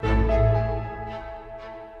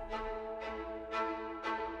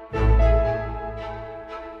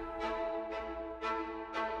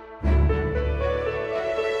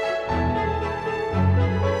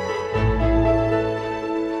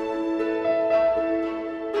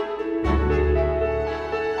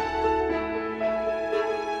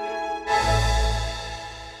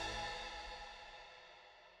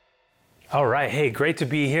right. Hey, great to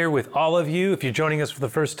be here with all of you. If you're joining us for the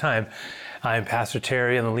first time, I'm Pastor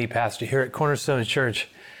Terry. I'm the lead pastor here at Cornerstone Church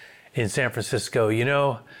in San Francisco. You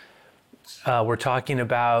know, we're talking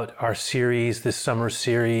about our series, this summer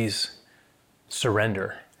series,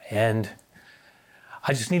 Surrender. And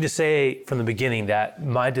I just need to say from the beginning that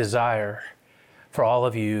my desire for all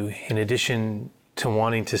of you, in addition to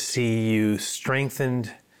wanting to see you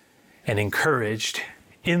strengthened and encouraged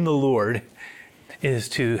in the Lord, is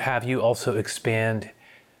to have you also expand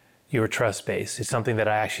your trust base. It's something that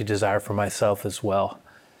I actually desire for myself as well,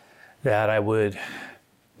 that I would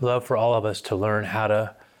love for all of us to learn how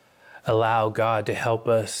to allow God to help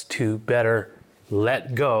us to better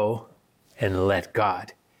let go and let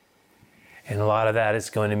God. And a lot of that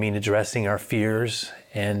is going to mean addressing our fears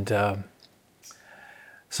and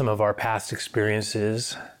some of our past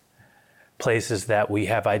experiences, places that we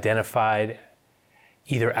have identified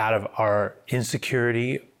either out of our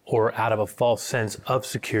insecurity or out of a false sense of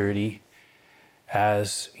security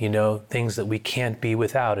as, you know, things that we can't be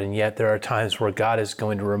without. And yet there are times where God is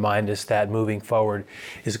going to remind us that moving forward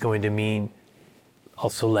is going to mean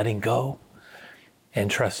also letting go and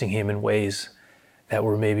trusting Him in ways that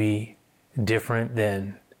were maybe different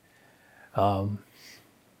than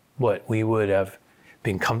what we would have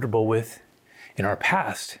been comfortable with in our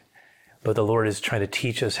past. But the Lord is trying to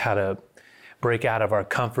teach us how to break out of our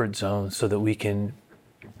comfort zone so that we can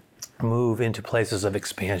move into places of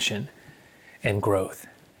expansion and growth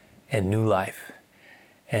and new life.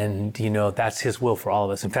 And, you know, that's His will for all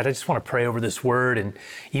of us. In fact, I just want to pray over this word. And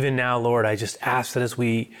even now, Lord, I just ask that as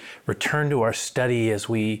we return to our study, as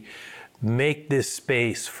we make this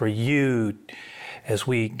space for You, as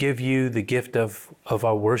we give You the gift of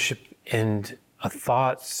our worship and our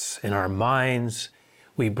thoughts and our minds,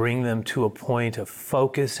 we bring them to a point of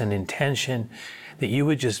focus and intention, that You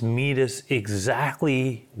would just meet us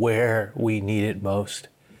exactly where we need it most.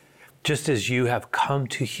 Just as You have come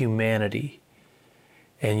to humanity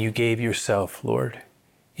and You gave Yourself, Lord,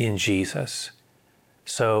 in Jesus,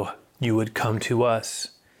 so You would come to us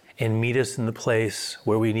and meet us in the place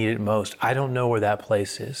where we need it most. I don't know where that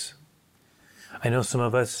place is. I know some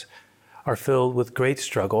of us are filled with great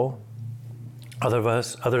struggle.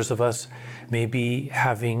 Others of us may be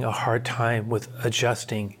having a hard time with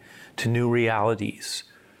adjusting to new realities,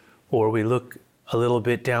 or we look a little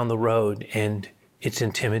bit down the road and it's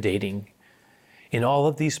intimidating. In all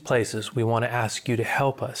of these places, we want to ask You to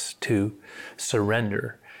help us to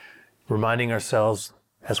surrender, reminding ourselves,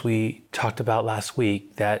 as we talked about last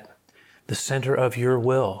week, that the center of Your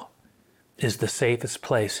will is the safest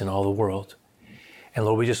place in all the world. And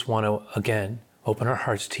Lord, we just want to, again, open our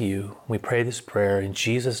hearts to You. We pray this prayer in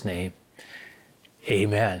Jesus' name.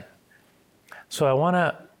 Amen. So I want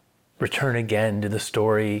to return again to the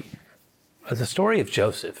story of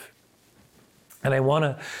Joseph. And I want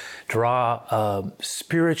to draw a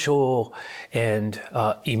spiritual and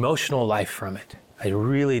emotional life from it. I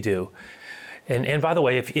really do. And by the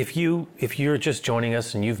way, if you're just joining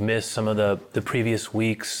us and you've missed some of the previous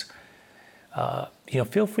weeks,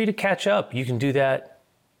 feel free to catch up. You can do that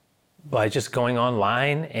by just going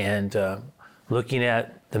online and looking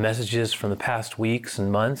at the messages from the past weeks and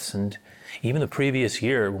months, and even the previous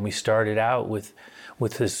year when we started out with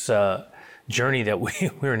this journey that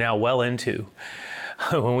we're now well into,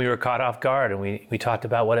 when we were caught off guard, and we talked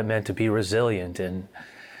about what it meant to be resilient and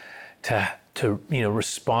to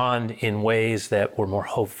respond in ways that were more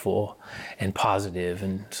hopeful and positive.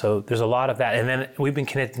 And so there's a lot of that. And then we've been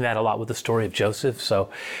connecting that a lot with the story of Joseph. So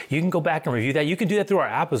you can go back and review that. You can do that through our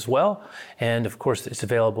app as well. And of course, it's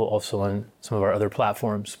available also on some of our other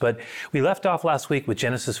platforms. But we left off last week with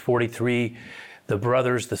Genesis 43. The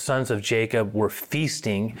brothers, the sons of Jacob, were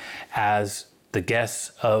feasting as the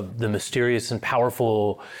guests of the mysterious and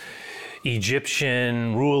powerful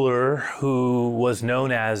Egyptian ruler who was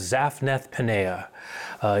known as Zaphnath-Paneah.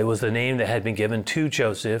 It was the name that had been given to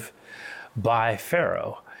Joseph by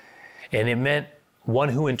Pharaoh. And it meant one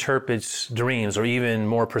who interprets dreams, or even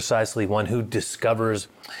more precisely, one who discovers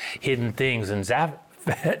hidden things. And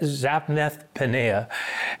Zaphnath-Paneah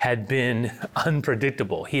had been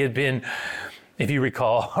unpredictable. He had been, if you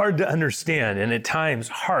recall, hard to understand and at times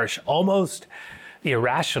harsh, almost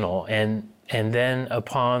irrational. And then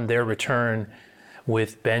upon their return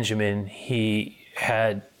with Benjamin, he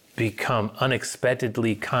had become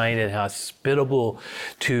unexpectedly kind and hospitable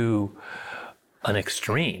to an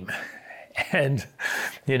extreme. And,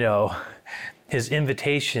 his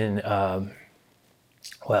invitation, the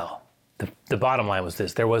bottom line was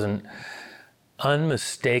this: there was an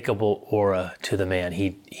unmistakable aura to the man.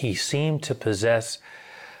 He seemed to possess,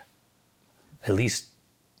 at least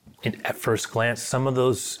at first glance, some of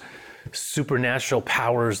those supernatural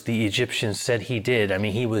powers the Egyptians said he did. I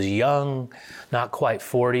mean, he was young, not quite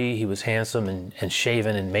 40. He was handsome and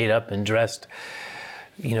shaven and made up and dressed,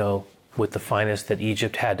 with the finest that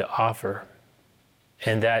Egypt had to offer.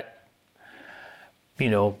 And that,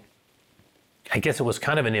 I guess it was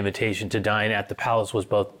kind of an invitation to dine at the palace was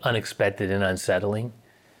both unexpected and unsettling.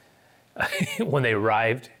 When they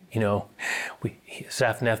arrived,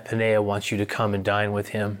 Zaphnath-Paneah wants you to come and dine with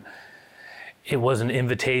him. It was an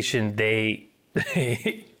invitation they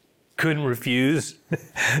couldn't refuse,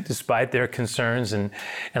 despite their concerns. And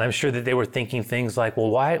I'm sure that they were thinking things like, well,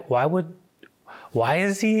 why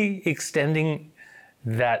is he extending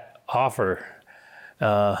that offer?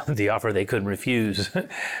 The offer they couldn't refuse,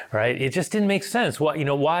 right? It just didn't make sense.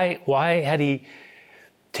 Why had he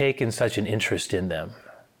taken such an interest in them?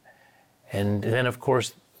 And then, of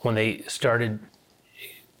course, when they started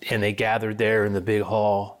and they gathered there in the big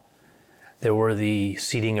hall, there were the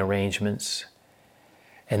seating arrangements,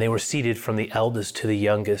 and they were seated from the eldest to the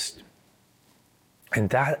youngest. And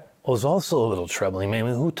that was also a little troubling. I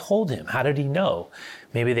mean, who told him? How did he know?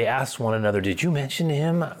 Maybe they asked one another, did you mention to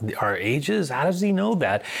him our ages? How does he know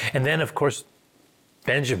that? And then, of course,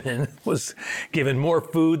 Benjamin was given more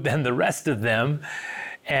food than the rest of them.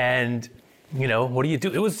 And, what do you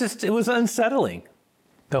do? It was unsettling,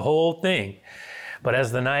 the whole thing. But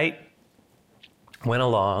as the night went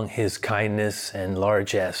along, his kindness and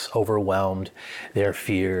largesse overwhelmed their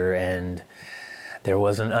fear, and there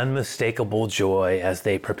was an unmistakable joy as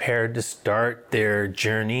they prepared to start their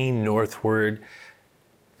journey northward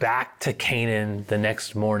back to Canaan the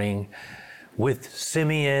next morning with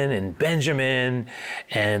Simeon and Benjamin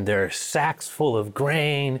and their sacks full of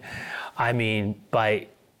grain. I mean, by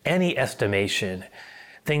any estimation,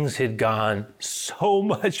 things had gone so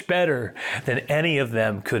much better than any of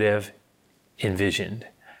them could have envisioned.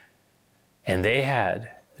 And they had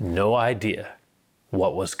no idea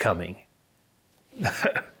what was coming.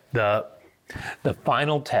 The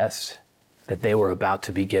final test that they were about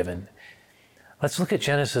to be given. Let's look at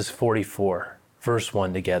Genesis 44, verse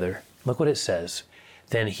 1 together. Look what it says.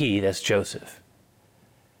 Then he, that's Joseph,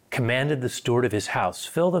 commanded the steward of his house,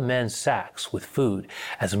 fill the men's sacks with food,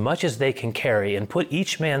 as much as they can carry, and put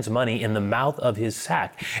each man's money in the mouth of his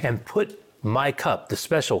sack, and put my cup, the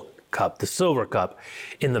special cup, the silver cup,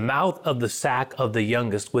 in the mouth of the sack of the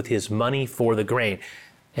youngest with his money for the grain.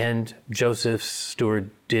 And Joseph's steward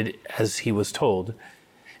did as he was told.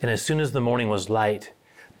 And as soon as the morning was light,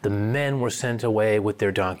 the men were sent away with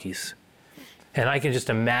their donkeys. And I can just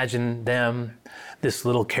imagine them, this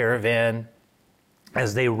little caravan,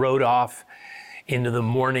 as they rode off into the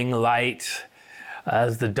morning light,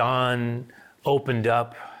 as the dawn opened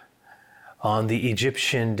up on the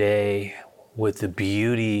Egyptian day with the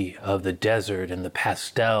beauty of the desert and the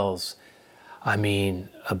pastels. I mean,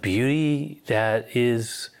 a beauty that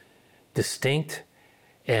is distinct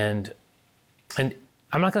and I'm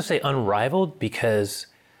not going to say unrivaled, because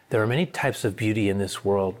there are many types of beauty in this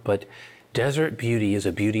world, but desert beauty is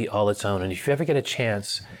a beauty all its own. And if you ever get a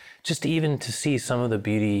chance, just even to see some of the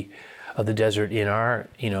beauty of the desert in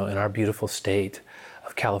our beautiful state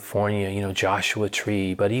of California, Joshua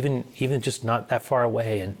Tree, but even just not that far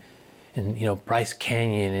away, and Bryce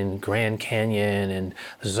Canyon and Grand Canyon and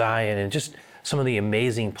Zion, and just some of the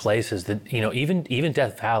amazing places that, even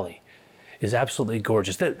Death Valley is absolutely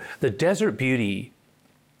gorgeous. The desert beauty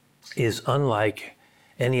is unlike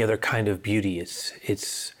any other kind of beauty.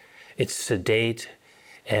 It's sedate,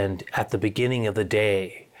 and at the beginning of the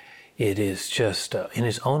day, it is just in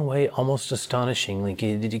its own way almost astonishing. Like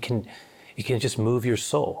you can just move your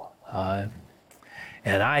soul, and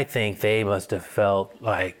I think they must have felt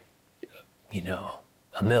like,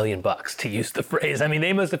 $1 million, to use the phrase. I mean,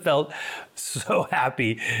 they must have felt so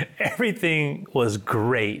happy. Everything was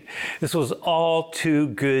great. This was all too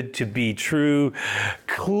good to be true.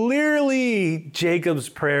 Clearly, Jacob's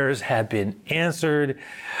prayers had been answered.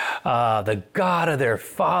 The God of their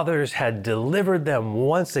fathers had delivered them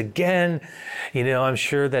once again. I'm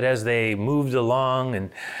sure that as they moved along and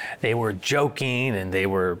they were joking and they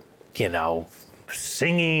were,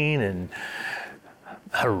 singing and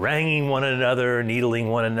haranguing one another, needling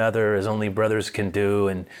one another as only brothers can do,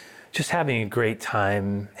 and just having a great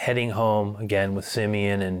time, heading home again with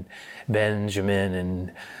Simeon and Benjamin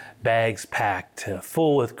and bags packed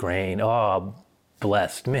full with grain. Oh,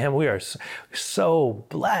 blessed. Man, we are so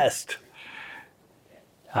blessed.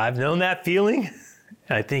 I've known that feeling.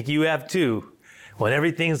 I think you have too. When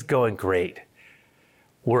everything's going great,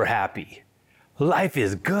 we're happy. Life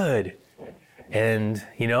is good. And,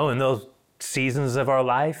 in those seasons of our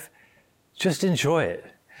life, just enjoy it.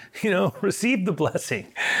 Receive the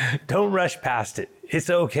blessing. Don't rush past it. It's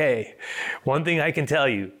okay. One thing I can tell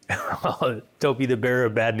you, don't be the bearer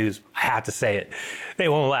of bad news. I have to say it. They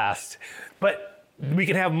won't last. But we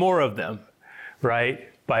can have more of them, right?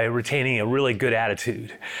 By retaining a really good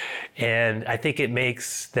attitude. And I think it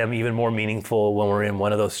makes them even more meaningful when we're in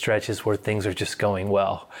one of those stretches where things are just going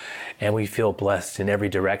well and we feel blessed in every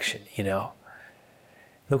direction,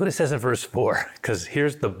 Look what it says in verse 4, because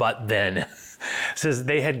here's the but then. It says,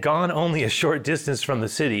 they had gone only a short distance from the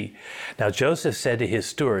city. Now Joseph said to his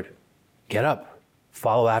steward, get up,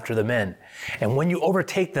 follow after the men. And when you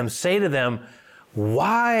overtake them, say to them,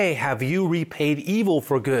 why have you repaid evil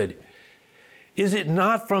for good? Is it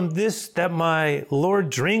not from this that my Lord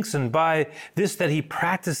drinks, and by this that he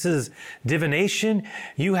practices divination?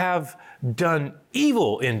 You have done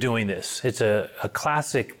evil in doing this. It's a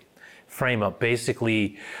classic frame up.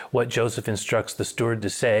 Basically, what Joseph instructs the steward to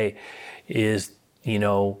say is,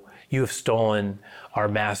 you have stolen our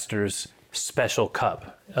master's special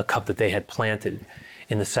cup, a cup that they had planted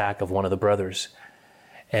in the sack of one of the brothers.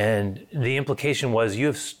 And the implication was, you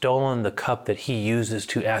have stolen the cup that he uses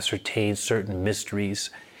to ascertain certain mysteries.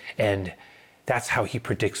 And that's how he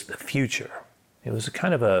predicts the future. It was a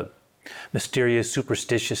kind of a mysterious,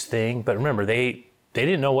 superstitious thing. But remember, they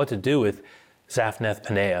didn't know what to do with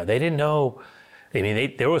Zaphnath-Paneah. They didn't know,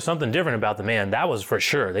 there was something different about the man. That was for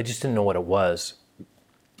sure. They just didn't know what it was.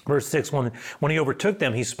 Verse 6, when he overtook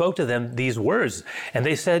them, he spoke to them these words, and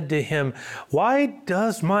they said to him, why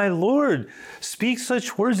does my Lord speak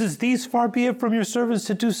such words as these? Far be it from your servants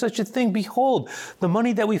to do such a thing. Behold, the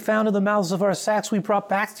money that we found in the mouths of our sacks we brought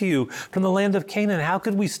back to you from the land of Canaan. How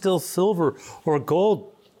could we steal silver or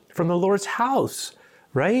gold from the Lord's house?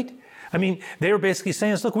 Right? They were basically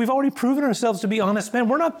saying, look, we've already proven ourselves to be honest men.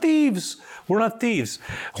 We're not thieves. We're not thieves.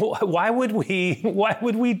 Why would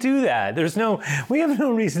we do that? We have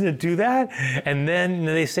no reason to do that. And then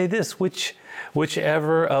they say this,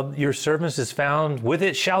 whichever of your servants is found with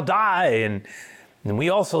it shall die. And we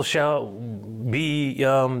also shall be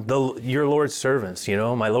your Lord's servants,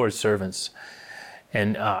 my Lord's servants.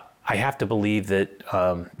 And I have to believe that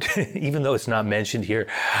even though it's not mentioned here,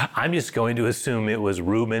 I'm just going to assume it was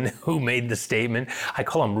Reuben who made the statement. I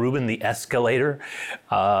call him Reuben the escalator.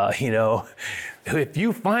 If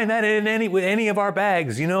you find that in any of our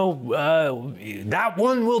bags, that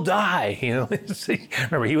one will die.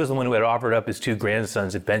 Remember, he was the one who had offered up his two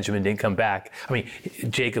grandsons if Benjamin didn't come back.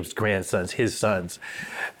 Jacob's grandsons, his sons.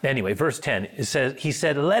 Anyway, verse 10, it says, he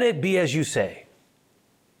said, let it be as you say.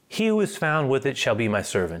 He who is found with it shall be my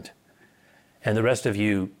servant, and the rest of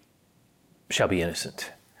you shall be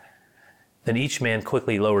innocent. Then each man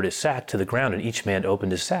quickly lowered his sack to the ground, and each man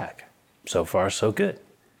opened his sack. So far, so good.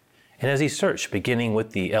 And as he searched, beginning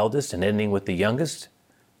with the eldest and ending with the youngest,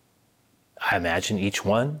 I imagine each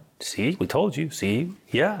one, see, we told you, see,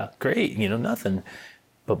 yeah, great, nothing.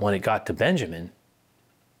 But when it got to Benjamin,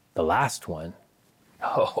 the last one,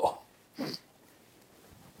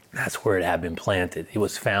 that's where it had been planted. It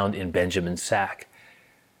was found in Benjamin's sack.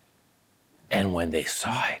 And when they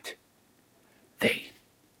saw it, they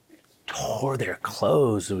tore their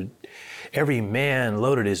clothes. Every man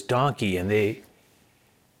loaded his donkey, and they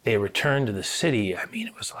returned to the city.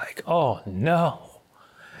 It was like, oh no.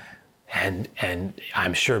 And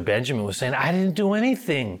I'm sure Benjamin was saying, I didn't do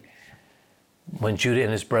anything. When Judah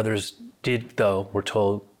and his brothers did, though, we're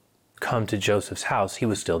told, come to Joseph's house, he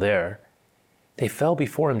was still there. They fell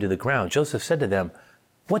before him to the ground. Joseph said to them,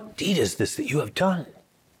 what deed is this that you have done?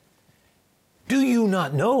 Do you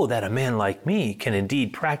not know that a man like me can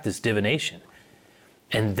indeed practice divination?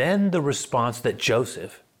 And then the response that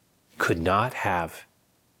Joseph could not have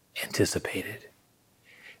anticipated.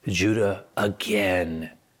 Judah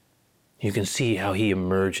again. You can see how he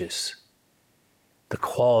emerges. The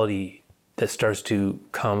quality that starts to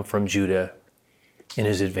come from Judah in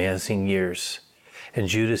his advancing years. And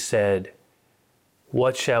Judah said,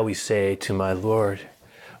 what shall we say to my Lord?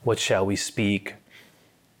 What shall we speak?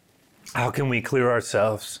 How can we clear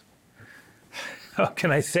ourselves? How can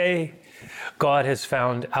I say, God has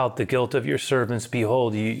found out the guilt of your servants.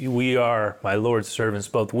 Behold, we are my Lord's servants,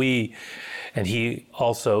 both we and he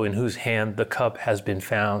also in whose hand the cup has been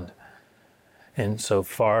found. And so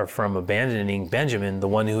far from abandoning Benjamin, the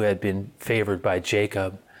one who had been favored by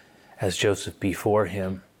Jacob as Joseph before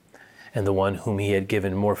him, and the one whom he had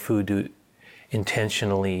given more food to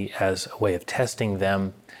intentionally as a way of testing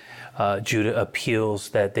them, Judah appeals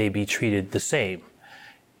that they be treated the same.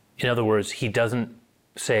 In other words, he doesn't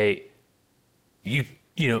say, you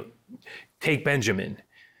take Benjamin.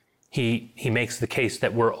 He makes the case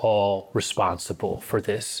that we're all responsible for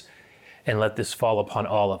this, and let this fall upon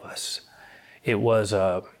all of us. It was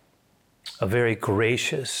a very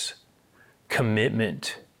gracious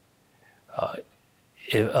commitment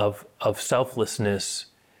of selflessness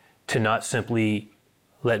to not simply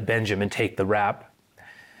let Benjamin take the rap.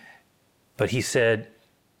 But he said,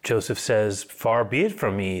 Joseph says, far be it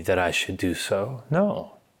from me that I should do so.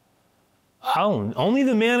 No. Only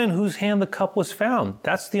the man in whose hand the cup was found.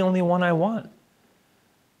 That's the only one I want.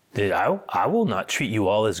 I will not treat you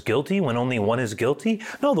all as guilty when only one is guilty.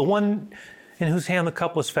 No, the one in whose hand the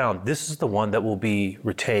cup was found, this is the one that will be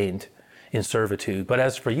retained in servitude. But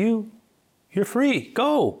as for you, you're free.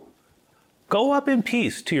 Go up in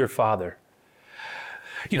peace to your father.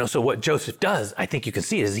 So what Joseph does, I think you can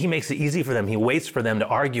see, is he makes it easy for them. He waits for them to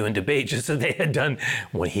argue and debate, just as they had done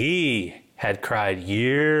when he had cried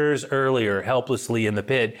years earlier helplessly in the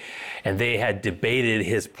pit, and they had debated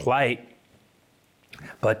his plight.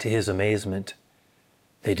 But to his amazement,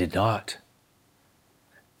 they did not.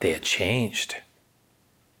 They had changed.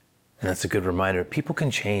 And that's a good reminder. People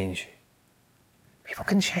can change. People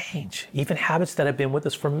can change. Even habits that have been with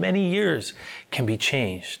us for many years can be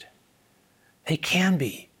changed. They can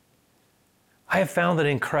be. I have found that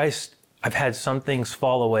in Christ, I've had some things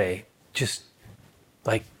fall away, just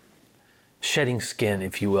like shedding skin,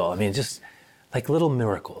 if you will. I mean, just like little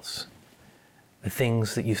miracles. The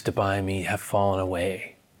things that used to bind me have fallen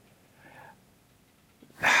away.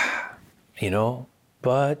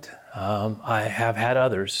 But I have had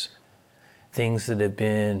others. Things that have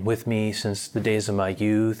been with me since the days of my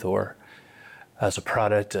youth, or as a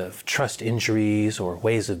product of trust injuries or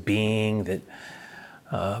ways of being that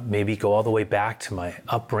maybe go all the way back to my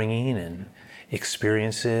upbringing and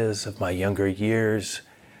experiences of my younger years,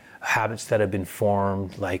 habits that have been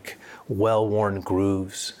formed like well-worn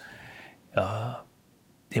grooves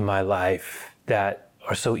in my life that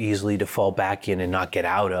are so easily to fall back in and not get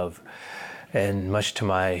out of. And much to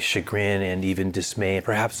my chagrin and even dismay, and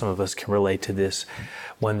perhaps some of us can relate to this,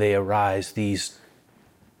 when they arise, these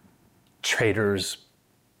traitors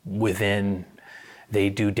within, they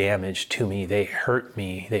do damage to me. They hurt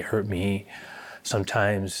me. They hurt me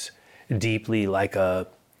sometimes deeply, like a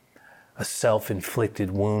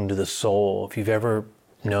self-inflicted wound to the soul. If you've ever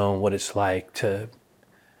known what it's like to,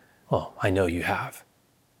 well, I know you have,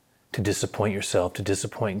 to disappoint yourself, to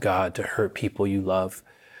disappoint God, to hurt people you love.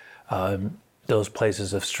 Those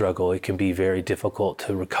places of struggle, it can be very difficult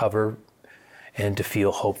to recover and to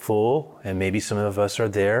feel hopeful. And maybe some of us are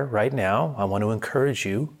there right now. I want to encourage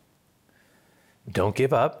you. Don't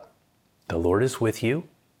give up. The Lord is with you.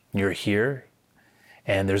 You're here.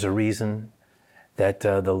 And there's a reason that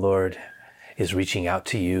the Lord is reaching out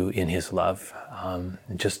to you in his love.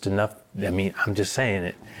 Just enough. I'm just saying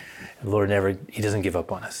it. The Lord he doesn't give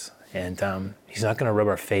up on us. And he's not going to rub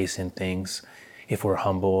our face in things if we're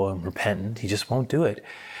humble and repentant. He just won't do it.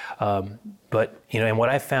 But what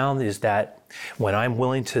I found is that when I'm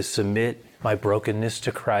willing to submit my brokenness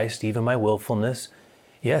to Christ, even my willfulness,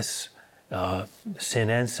 yes, sin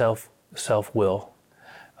and self-will,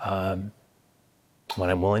 when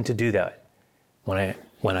I'm willing to do that, when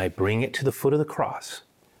I bring it to the foot of the cross,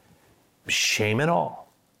 shame and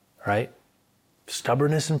all, right?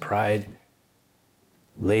 Stubbornness and pride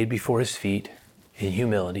laid before his feet in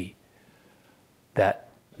humility, that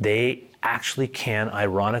they actually can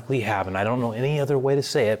ironically have, and I don't know any other way to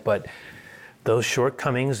say it, but those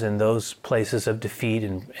shortcomings and those places of defeat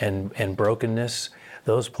and brokenness,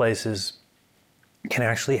 those places can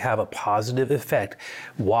actually have a positive effect.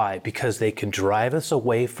 Why? Because they can drive us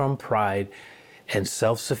away from pride and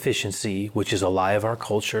self-sufficiency, which is a lie of our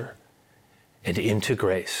culture, and into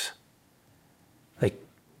grace. Like,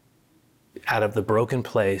 out of the broken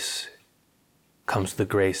place comes the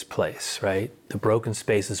grace place, right? The broken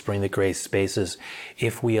spaces bring the grace spaces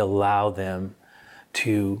if we allow them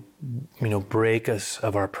to, break us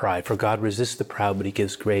of our pride. For God resists the proud, but he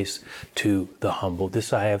gives grace to the humble.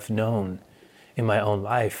 This I have known in my own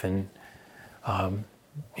life. And,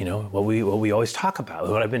 what we always talk about,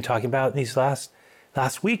 what I've been talking about these last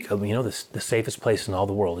week, the safest place in all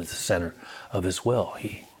the world is the center of his will.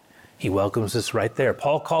 He welcomes us right there.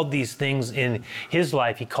 Paul called these things in his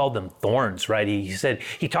life, he called them thorns, right?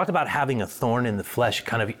 He talked about having a thorn in the flesh,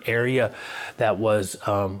 kind of area that was,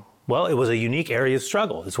 it was a unique area of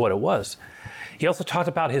struggle, is what it was. He also talked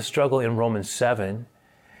about his struggle in Romans 7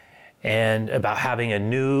 and about having a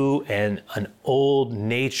new and an old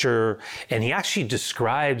nature. And he actually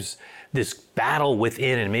describes this battle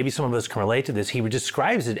within, and maybe some of us can relate to this. He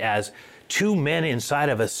describes it as two men inside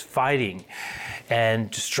of us fighting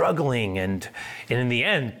and struggling. And in the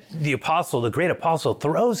end, the great apostle,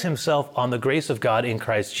 throws himself on the grace of God in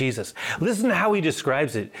Christ Jesus. Listen to how he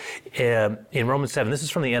describes it in Romans 7. This is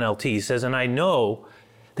from the NLT. He says, and I know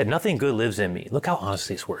that nothing good lives in me. Look how honest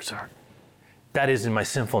these words are. That is in my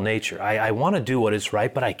sinful nature. I want to do what is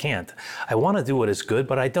right, but I can't. I want to do what is good,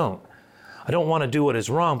 but I don't. I don't want to do what is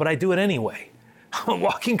wrong, but I do it anyway. I'm a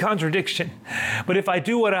walking contradiction. But if I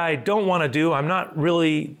do what I don't want to do, I'm not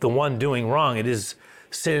really the one doing wrong. It is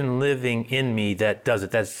sin living in me that does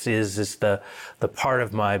it. That is the part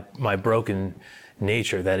of my broken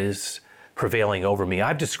nature that is prevailing over me.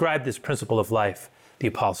 I've described this principle of life, the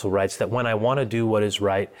apostle writes, that when I want to do what is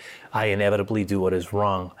right, I inevitably do what is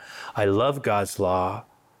wrong. I love God's law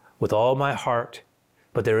with all my heart,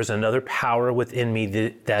 but there is another power within me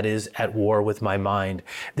that is at war with my mind.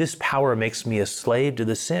 This power makes me a slave to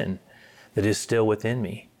the sin that is still within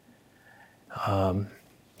me. Oh,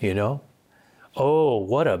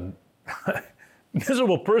 what a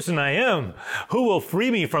miserable person I am. Who will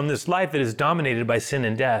free me from this life that is dominated by sin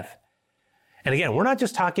and death? And again, we're not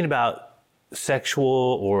just talking about sexual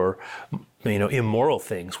or immoral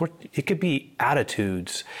things. It could be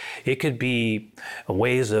attitudes. It could be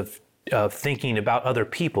ways of thinking about other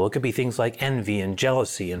people. It could be things like envy and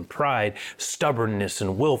jealousy and pride, stubbornness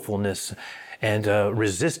and willfulness, and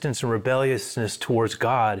resistance and rebelliousness towards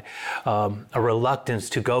God, a reluctance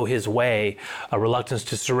to go his way, a reluctance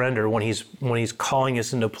to surrender when he's calling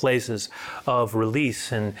us into places of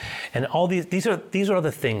release, and all these are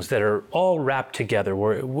the things that are all wrapped together.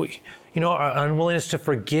 Where our unwillingness to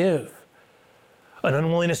forgive, an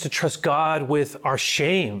unwillingness to trust God with our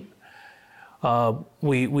shame.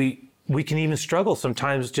 We can even struggle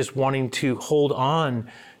sometimes just wanting to hold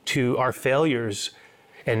on to our failures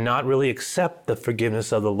and not really accept the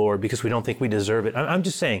forgiveness of the Lord because we don't think we deserve it. I'm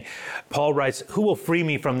just saying, Paul writes, who will free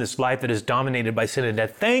me from this life that is dominated by sin and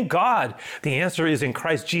death? Thank God the answer is in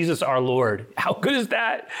Christ Jesus our Lord. How good is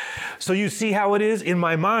that? So you see how it is in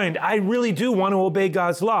my mind. I really do want to obey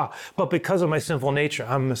God's law, but because of my sinful nature,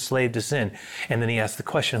 I'm a slave to sin. And then he asks the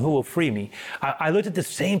question, who will free me? I looked at the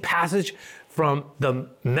same passage from the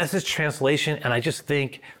Message translation, and I just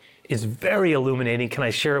think it's very illuminating. Can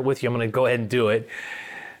I share it with you? I'm going to go ahead and do it.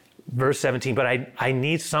 Verse 17, but I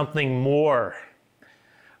need something more,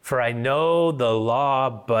 for I know the law,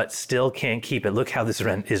 but still can't keep it. Look how this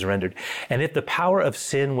is rendered. And if the power of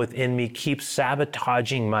sin within me keeps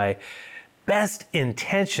sabotaging my best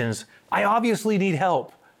intentions, I obviously need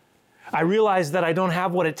help. I realize that I don't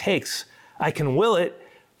have what it takes. I can will it,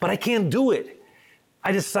 but I can't do it.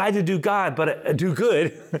 I decide to do good,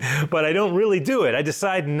 but I don't really do it. I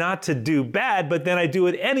decide not to do bad, but then I do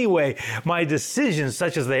it anyway. My decisions,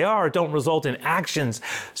 such as they are, don't result in actions.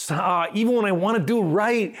 Even when I want to do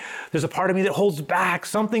right, there's a part of me that holds back.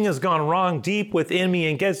 Something has gone wrong deep within me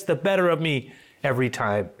and gets the better of me every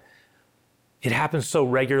time. It happens so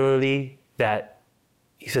regularly that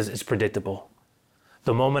he says it's predictable.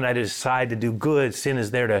 The moment I decide to do good, sin is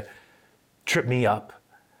there to trip me up.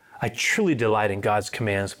 I truly delight in God's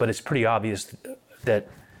commands, but it's pretty obvious that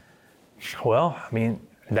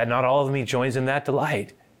not all of me joins in that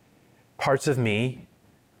delight. Parts of me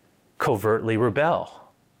covertly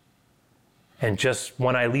rebel. And just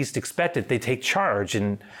when I least expect it, they take charge.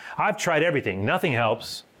 And I've tried everything. Nothing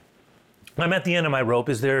helps. I'm at the end of my rope.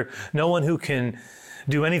 Is there no one who can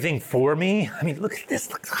do anything for me? I mean, look at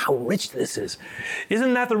this. Look how rich this is.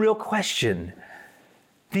 Isn't that the real question?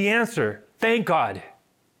 The answer, thank God,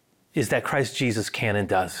 is that Christ Jesus can and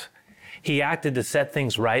does. He acted to set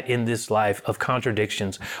things right in this life of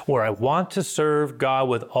contradictions where I want to serve God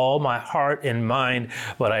with all my heart and mind,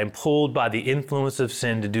 but I am pulled by the influence of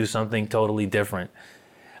sin to do something totally different.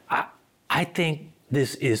 I think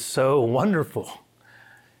this is so wonderful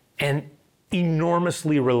and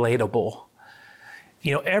enormously relatable.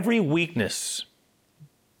 Every weakness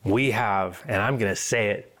we have, and I'm going to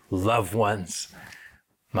say it, loved ones,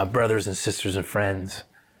 my brothers and sisters and friends,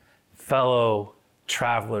 fellow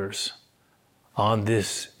travelers on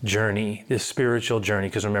this journey, this spiritual journey,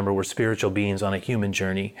 because remember, we're spiritual beings on a human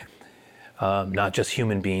journey, not just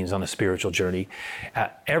human beings on a spiritual journey.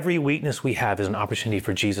 Every weakness we have is an opportunity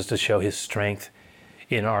for Jesus to show his strength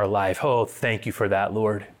in our life. Oh, thank you for that,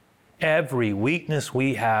 Lord. Every weakness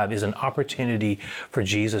we have is an opportunity for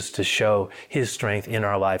Jesus to show his strength in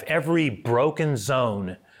our life. Every broken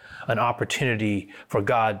zone, an opportunity for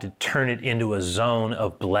God to turn it into a zone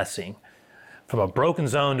of blessing. From a broken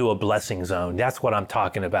zone to a blessing zone. That's what I'm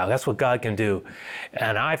talking about. That's what God can do.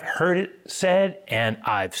 And I've heard it said, and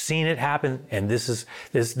I've seen it happen. And this is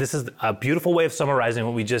a beautiful way of summarizing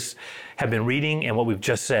what we just have been reading and what we've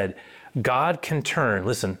just said. God can turn,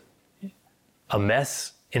 listen, a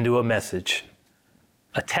mess into a message,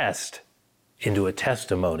 a test into a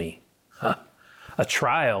testimony, a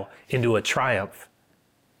trial into a triumph,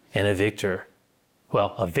 and a victim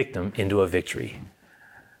into a victory.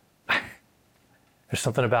 There's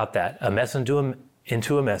something about that. A mess into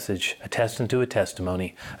a message, a test into a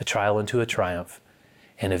testimony, a trial into a triumph,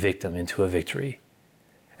 and a victim into a victory.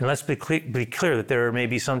 And let's be clear that there may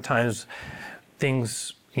be sometimes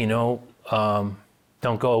things, don't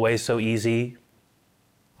go away so easy.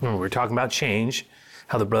 Remember, we're talking about change,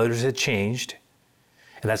 how the brothers had changed.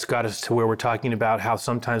 And that's got us to where we're talking about how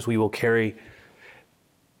sometimes we will carry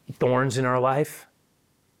thorns in our life.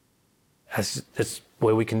 That's the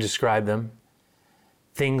way we can describe them.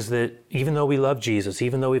 Things that, even though we love Jesus,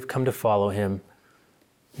 even though we've come to follow him,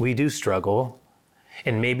 we do struggle.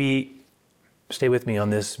 And maybe, stay with me on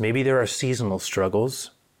this, maybe there are seasonal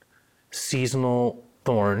struggles, seasonal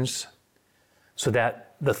thorns, so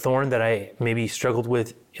that the thorn that I maybe struggled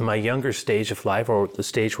with in my younger stage of life, or the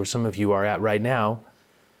stage where some of you are at right now,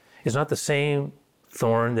 is not the same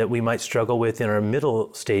thorn that we might struggle with in our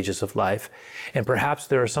middle stages of life. And perhaps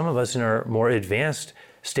there are some of us in our more advanced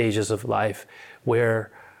stages of life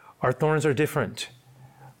where our thorns are different.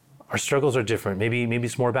 Our struggles are different. Maybe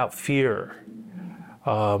it's more about fear.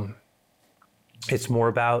 It's more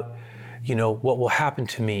about, what will happen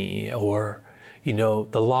to me, or,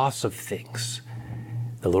 the loss of things.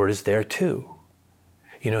 The Lord is there too.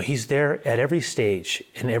 He's there at every stage,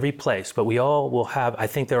 in every place, but we all will have, I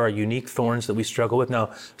think there are unique thorns that we struggle with.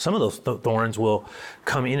 Now, some of those thorns will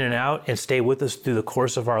come in and out and stay with us through the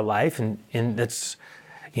course of our life, and that's,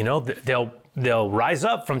 they'll rise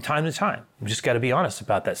up from time to time. We just got to be honest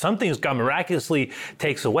about that. Some things God miraculously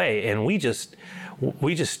takes away, and we just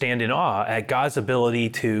stand in awe at God's ability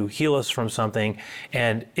to heal us from something,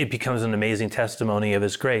 and it becomes an amazing testimony of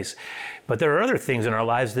his grace. But there are other things in our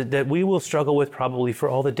lives that we will struggle with probably for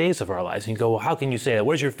all the days of our lives. And you go, well, how can you say that?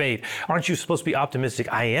 Where's your faith? Aren't you supposed to be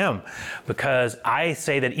optimistic? I am, because I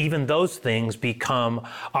say that even those things become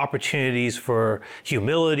opportunities for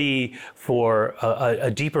humility, for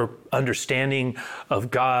a deeper understanding of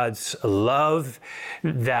God's love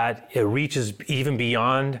that it reaches even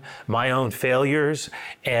beyond my own failures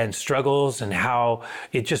and struggles, and how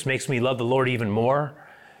it just makes me love the Lord even more.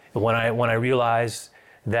 When I realize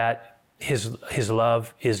that his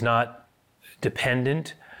love is not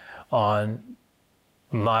dependent on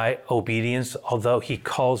my obedience, although he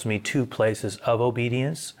calls me to places of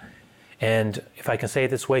obedience. And if I can say it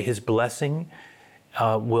this way, his blessing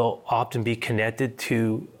will often be connected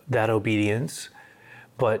to that obedience,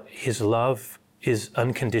 but his love is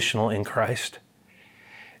unconditional in Christ.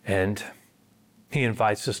 And he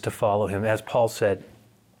invites us to follow him. As Paul said,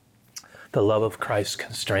 the love of Christ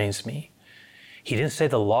constrains me. He didn't say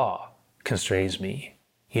the law constrains me,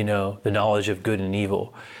 the knowledge of good and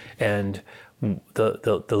evil, and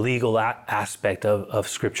the legal aspect of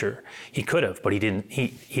Scripture. He could have, but he didn't.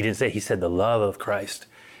 He didn't say. He said the love of Christ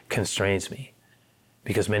constrains me,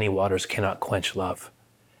 because many waters cannot quench love.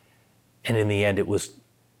 And in the end,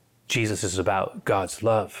 Jesus is about God's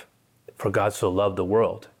love. For God so loved the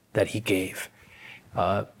world that he gave.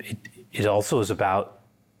 It also is about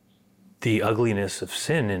the ugliness of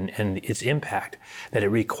sin and its impact, that it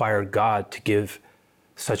required God to give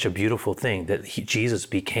such a beautiful thing, that Jesus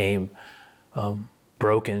became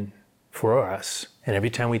broken for us. And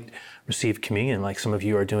every time we receive communion, like some of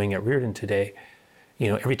you are doing at Reardon today,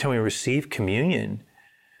 every time we receive communion,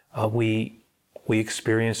 we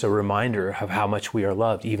experience a reminder of how much we are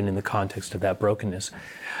loved, even in the context of that brokenness.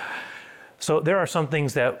 So there are some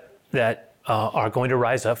things that are going to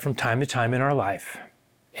rise up from time to time in our life,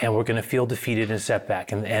 and we're going to feel defeated and set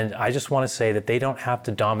back. And I just want to say that they don't have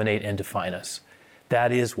to dominate and define us.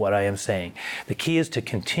 That is what I am saying. The key is to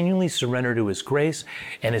continually surrender to his grace,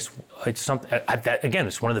 and it's something that, again,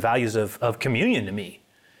 it's one of the values of communion to me,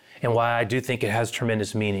 and why I do think it has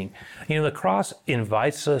tremendous meaning. The cross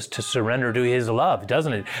invites us to surrender to his love,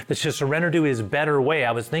 doesn't it? It's to surrender to his better way.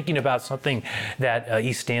 I was thinking about something that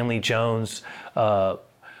E. Stanley Jones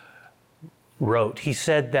wrote. He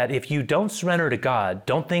said that if you don't surrender to God,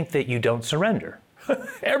 don't think that you don't surrender.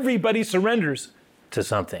 Everybody surrenders to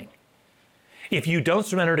something. If you don't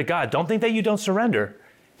surrender to God, don't think that you don't surrender.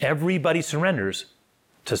 Everybody surrenders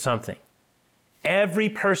to something. Every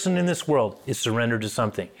person in this world is surrendered to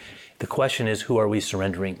something. The question is, who are we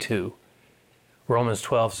surrendering to? Romans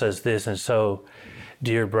 12 says this, and so,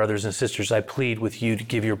 dear brothers and sisters, I plead with you to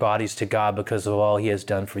give your bodies to God because of all he has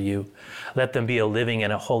done for you. Let them be a living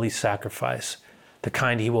and a holy sacrifice, the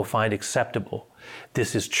kind he will find acceptable.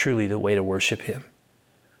 This is truly the way to worship him.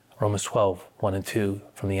 Romans 12, 1 and 2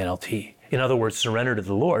 from the NLT. In other words, surrender to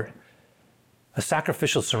the Lord. A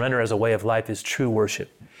sacrificial surrender as a way of life is true worship.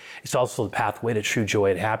 It's also the pathway to true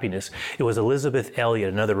joy and happiness. It was Elizabeth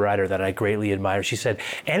Elliot, another writer that I greatly admire. She said,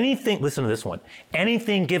 listen to this one,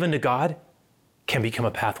 anything given to God can become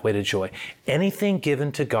a pathway to joy. Anything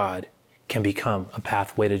given to God can become a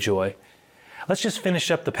pathway to joy. Let's just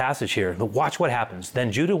finish up the passage here. Watch what happens.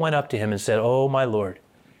 Then Judah went up to him and said, "Oh, my Lord."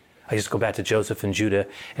 I just go back to Joseph and Judah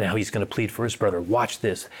and how he's going to plead for his brother. Watch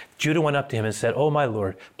this. Judah went up to him and said, "Oh, my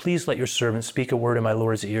Lord, please let your servant speak a word in my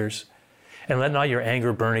Lord's ears, and let not your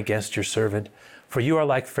anger burn against your servant. For you are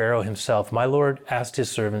like Pharaoh himself. My Lord asked his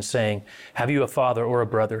servant, saying, 'Have you a father or a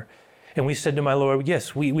brother?' And we said to my Lord,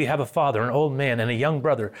 'Yes, we have a father, an old man, and a young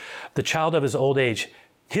brother, the child of his old age.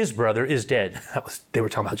 His brother is dead.'" They were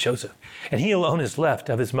talking about Joseph. "And he alone is left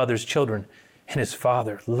of his mother's children, and his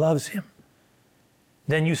father loves him.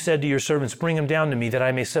 Then you said to your servants, 'Bring him down to me, that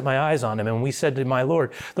I may set my eyes on him.' And we said to my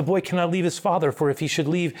Lord, 'The boy cannot leave his father, for if he should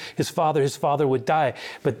leave his father would die.'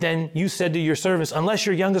 But then you said to your servants, 'Unless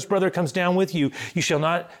your youngest brother comes down with you, you shall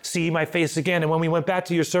not see my face again.' And when we went back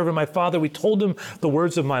to your servant, my father, we told him the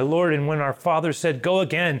words of my Lord. And when our father said, 'Go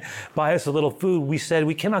again, buy us a little food,' we said,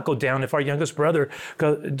 'We cannot go down if our youngest brother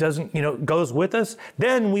goes with us.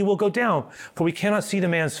 Then we will go down, for we cannot see the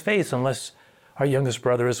man's face unless our youngest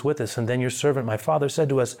brother is with us.' And then your servant, my father, said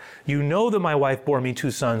to us, 'You know that my wife bore me 2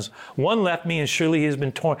 sons. One left me, and surely he has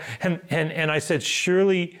been torn.' And I said,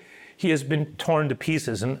 'Surely he has been torn to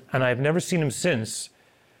pieces, and I have never seen him since.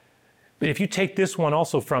 But if you take this one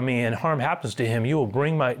also from me, and harm happens to him, you will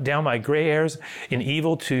bring down my gray hairs in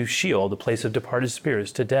evil to Sheol, the place of departed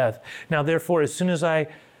spirits, to death. Now therefore, as soon as I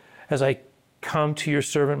come to your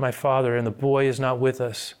servant, my father, and the boy is not with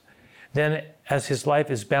us, then as his life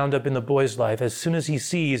is bound up in the boy's life, as soon as he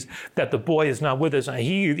sees that the boy is not with us,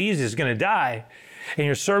 he's just going to die. And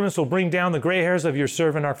your servants will bring down the gray hairs of your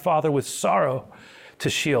servant, our father, with sorrow to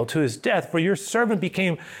Sheol, to his death. For your servant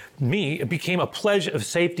became a pledge of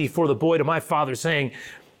safety for the boy to my father, saying,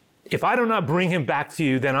 'If I do not bring him back to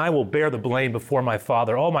you, then I will bear the blame before my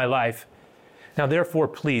father all my life. Now therefore,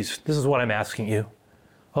 please,'" this is what I'm asking you,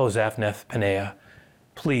 "O Zaphnath Paneah,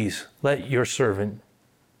 please let your servant,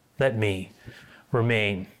 let me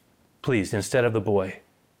remain, please, instead of the boy,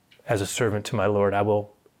 as a servant to my Lord. I want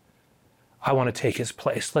to take his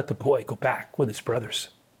place. Let the boy go back with his brothers.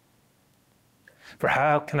 For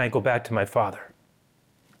how can I go back to my father?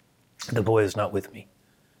 The boy is not with me.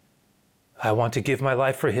 I want to give my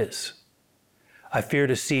life for his. I fear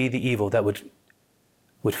to see the evil that would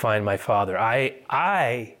find my father.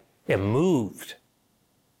 I am moved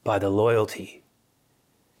by the loyalty.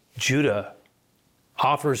 Judah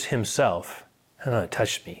offers himself,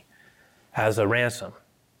 touch me, as a ransom.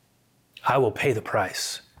 I will pay the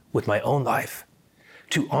price with my own life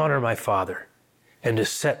to honor my father and to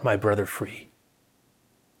set my brother free."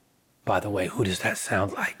 By the way, who does that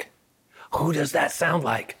sound like? Who does that sound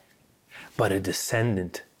like? But a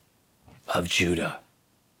descendant of Judah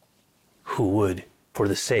who would, for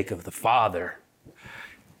the sake of the Father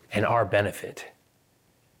and our benefit,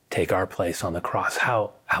 take our place on the cross.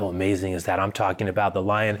 How amazing is that? I'm talking about the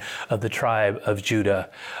Lion of the tribe of Judah,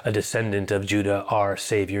 a descendant of Judah, our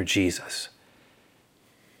Savior Jesus.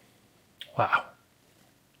 Wow.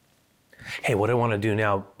 Hey, what I want to do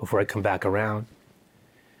now, before I come back around,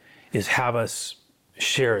 is have us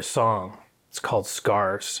share a song. It's called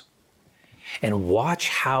Scars. And watch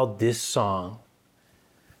how this song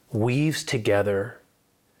weaves together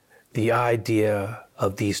the idea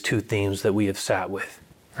of these 2 themes that we have sat with.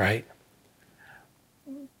 Right?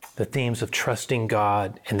 The themes of trusting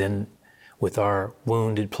God, and then with our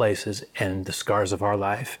wounded places and the scars of our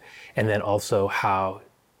life, and then also how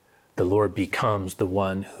the Lord becomes the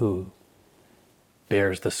one who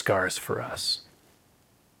bears the scars for us.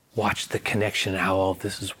 Watch the connection, how all of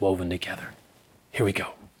this is woven together. Here we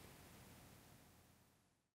go.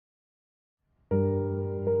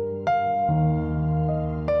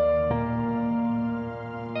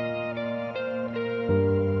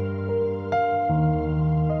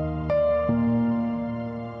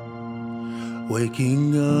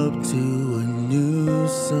 Waking up to a new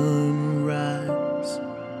sunrise,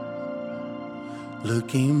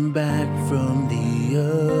 looking back from the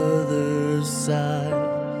other side.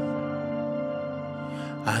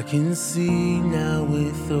 I can see now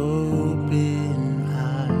with open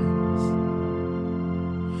eyes,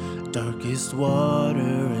 darkest water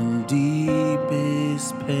and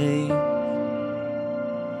deepest pain.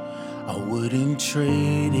 I wouldn't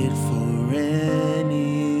trade it for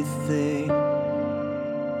anything,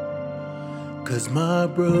 'cause my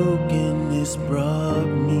brokenness brought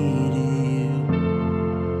me to you.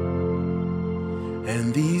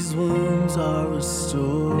 wounds are a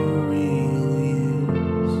story you'll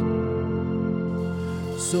use.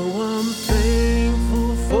 So I'm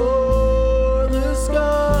thankful for the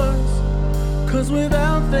scars, 'cause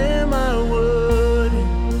without them I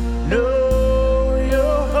wouldn't know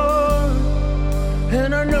your heart.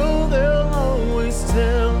 And I know they'll always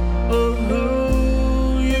tell of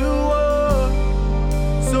who you are.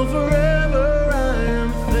 So forever I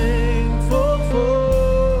am thankful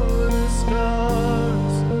for the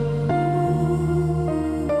scars.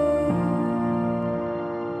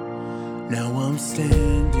 Now I'm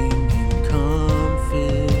standing in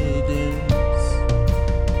confidence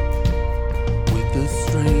with the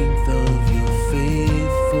strength of your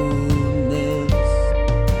faithfulness.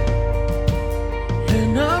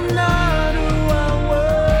 And I'm not who I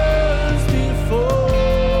was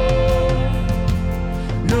before.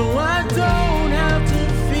 No, I don't have to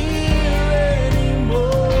fear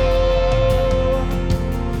anymore.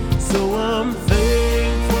 So I'm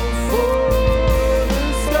thankful for the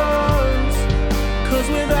scars, 'cause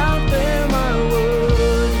without them I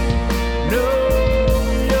would know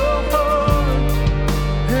your heart.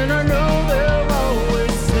 And I know they'll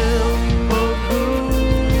always tell of who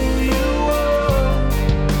you are.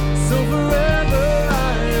 So forever I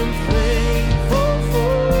am thankful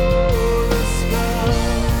for the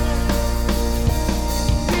scars.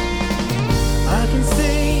 I can see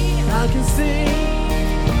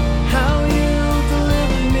how you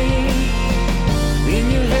delivered me. In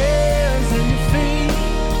your hands and your feet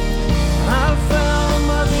I found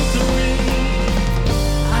my victory.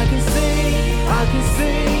 I can see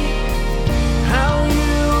how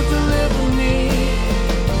you deliver me.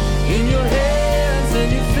 In your hands and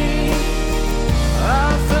your feet I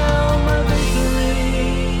found my victory.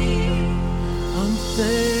 I'm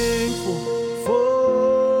thankful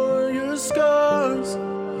for your scars,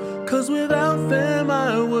 'cause without them I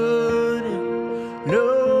wouldn't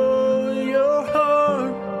know your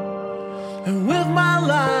heart. And with my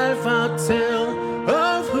life I'll tell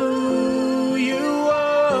of who you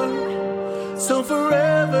are. So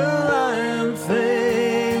forever I am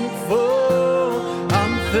thankful.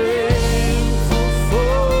 I'm thankful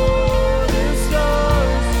for the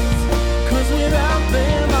scars, 'cause without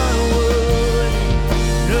them I would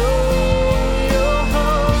know your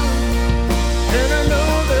heart. And I know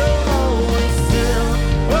they'll always tell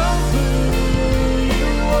of who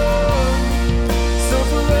you are. So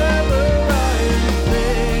forever I am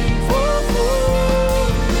thankful for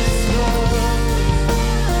the scars.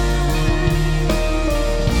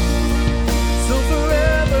 So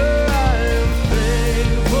forever I am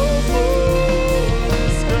thankful for the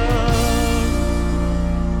scars.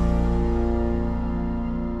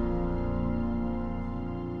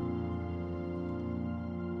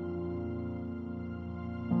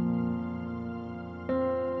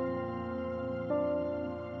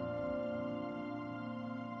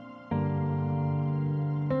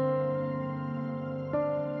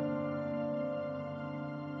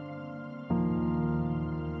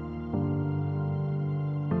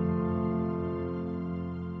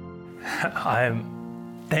 I'm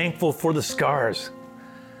thankful for the scars.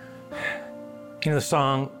 You know, the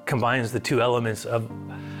song combines the two elements of,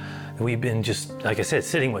 we've been just, like I said,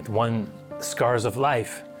 sitting with one, scars of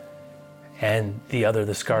life, and the other,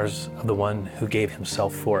 the scars of the one who gave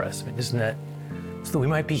himself for us. I mean, isn't that, so that we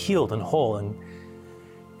might be healed and whole and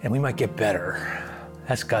we might get better.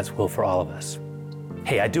 That's God's will for all of us.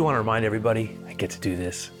 Hey, I do want to remind everybody, I get to do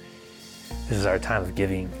this. This is our time of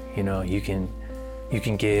giving. You know, you can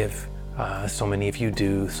give. So many of you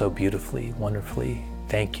do so beautifully, wonderfully.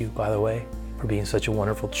 Thank you, by the way, for being such a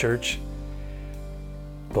wonderful church.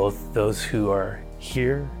 Both those who are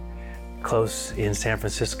here, close in San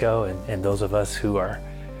Francisco, and those of us who are,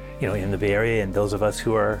 you know, in the Bay Area, and those of us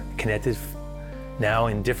who are connected now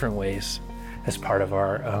in different ways as part of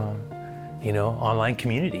our, online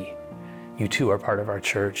community. You too are part of our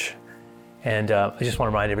church. And I just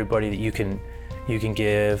want to remind everybody that you can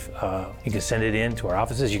give, you can send it in to our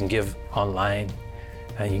offices, you can give online,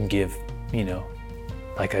 and you can give,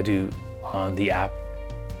 like I do on the app.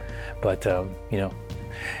 But,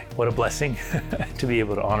 what a blessing to be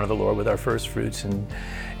able to honor the Lord with our first fruits and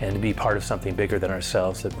to be part of something bigger than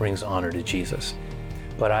ourselves that brings honor to Jesus.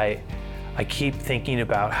 But I keep thinking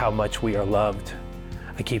about how much we are loved.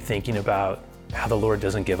 I keep thinking about how the Lord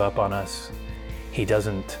doesn't give up on us. He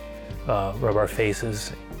doesn't rub our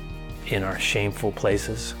faces in our shameful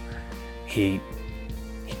places. He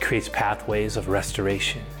creates pathways of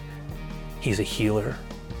restoration. He's a healer.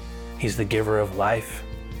 He's the giver of life.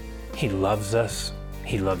 He loves us.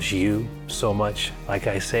 He loves you so much. Like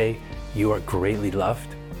I say, you are greatly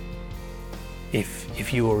loved.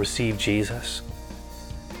 if you will receive Jesus,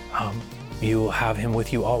 you will have him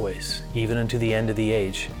with you always, even unto the end of the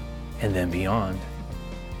age and then beyond.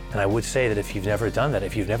 And I would say that if you've never done that,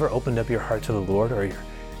 if you've never opened up your heart to the Lord, or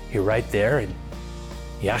you're right there and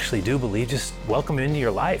you actually do believe, just welcome him into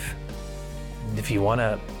your life. If you want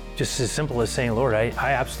to, just as simple as saying, Lord, I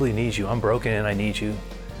absolutely need you. I'm broken and I need you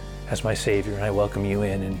as my Savior, and I welcome you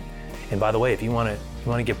in. And by the way, if you want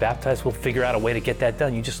to get baptized, we'll figure out a way to get that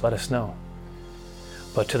done. You just let us know.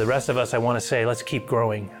 But to the rest of us, I want to say, let's keep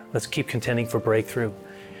growing. Let's keep contending for breakthrough.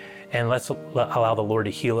 And let's allow the Lord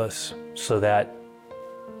to heal us so that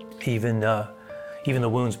even the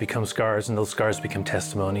wounds become scars, and those scars become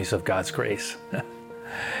testimonies of God's grace.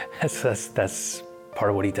 That's part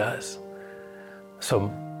of what he does. So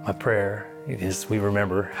my prayer is we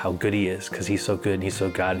remember how good he is, because he's so good and he's so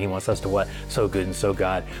God, and he wants us to what? So good and so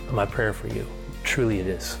God. But my prayer for you, truly it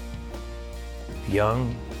is,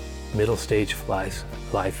 young, middle stage of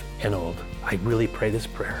life, and old, I really pray this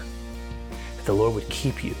prayer, that the Lord would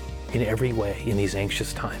keep you in every way in these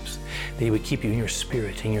anxious times, that he would keep you in your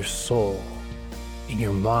spirit, in your soul, in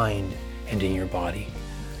your mind, and in your body.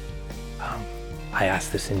 I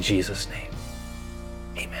ask this in Jesus' name.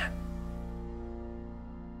 Amen.